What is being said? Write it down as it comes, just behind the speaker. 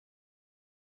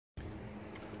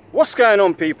What's going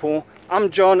on, people?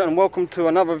 I'm John and welcome to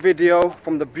another video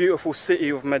from the beautiful city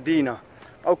of Medina.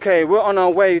 Okay, we're on our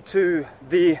way to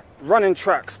the running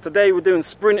tracks. Today we're doing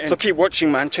sprinting, so keep watching,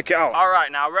 man, check it out.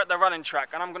 Alright, now we're at the running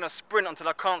track and I'm gonna sprint until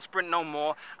I can't sprint no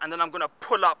more, and then I'm gonna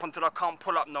pull up until I can't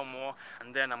pull up no more,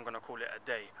 and then I'm gonna call it a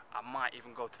day. I might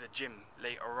even go to the gym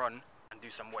later on and do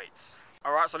some weights.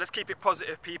 Alright, so let's keep it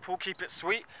positive, people, keep it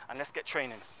sweet, and let's get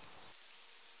training.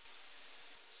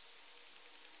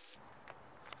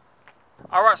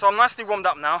 Alright, so I'm nicely warmed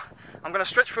up now. I'm going to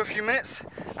stretch for a few minutes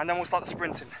and then we'll start the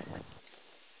sprinting.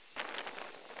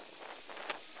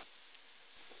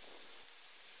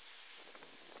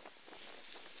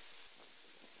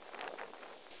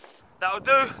 That'll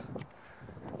do.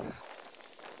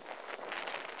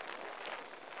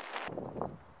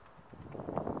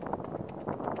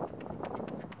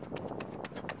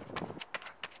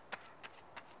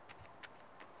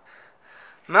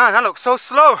 Man, that looks so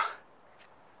slow.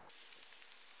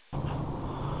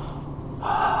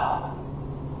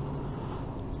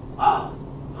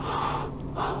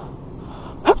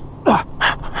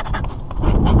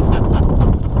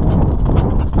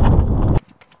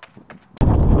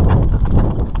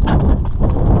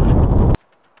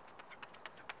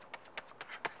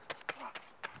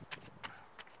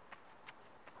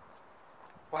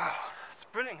 Wow,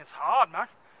 sprinting is hard, man.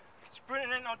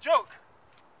 Sprinting ain't no joke.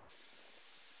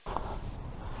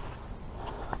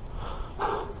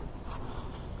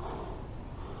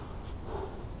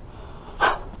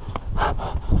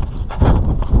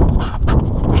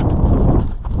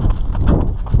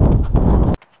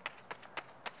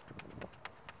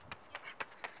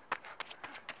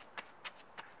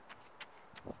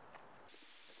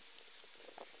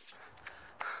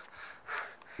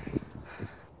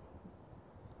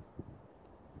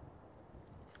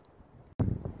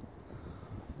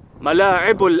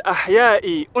 ملاعب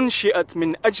الأحياء أنشئت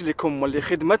من أجلكم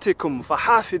ولخدمتكم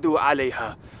فحافظوا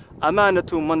عليها.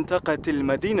 أمانة منطقة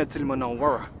المدينة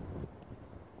المنورة.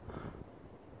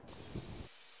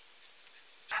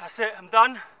 That's it, I'm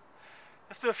done.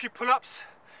 Let's do a few pull-ups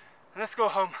and let's go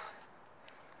home.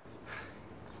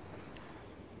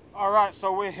 Alright,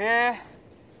 so we're here.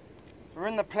 We're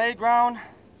in the playground.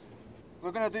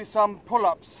 We're going to do some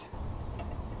pull-ups.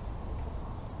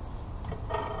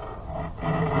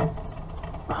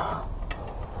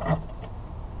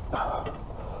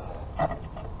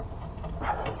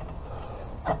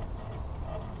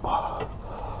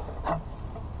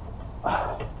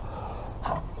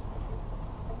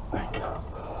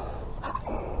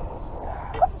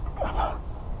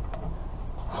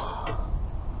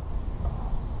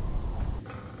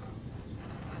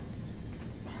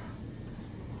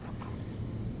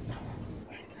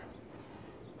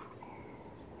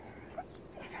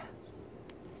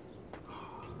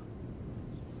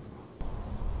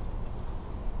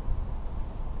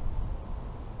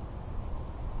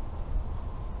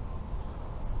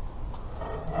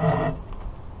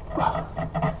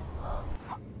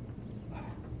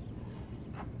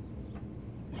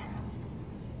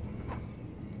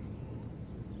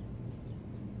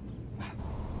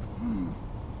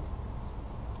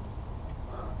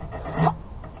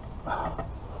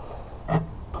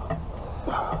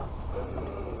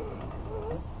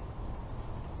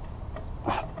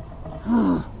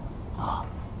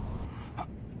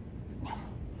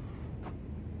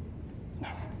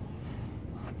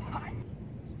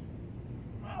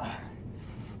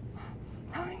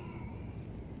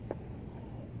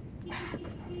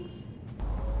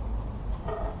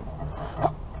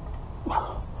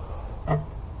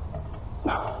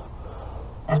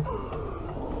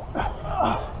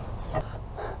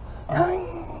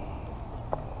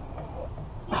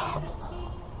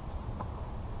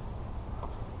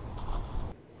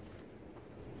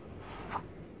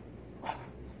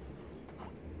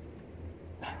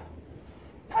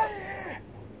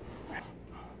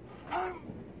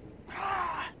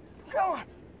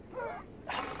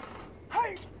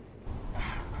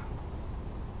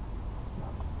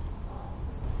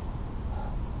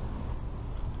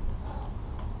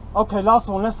 Okay, last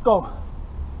one, let's go.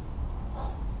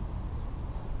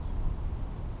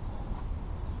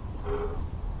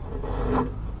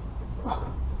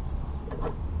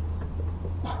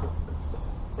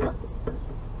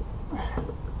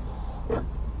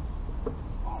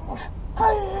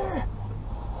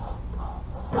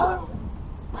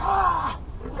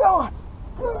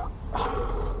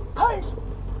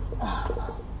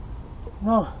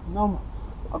 No,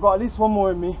 I got at least one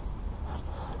more in me.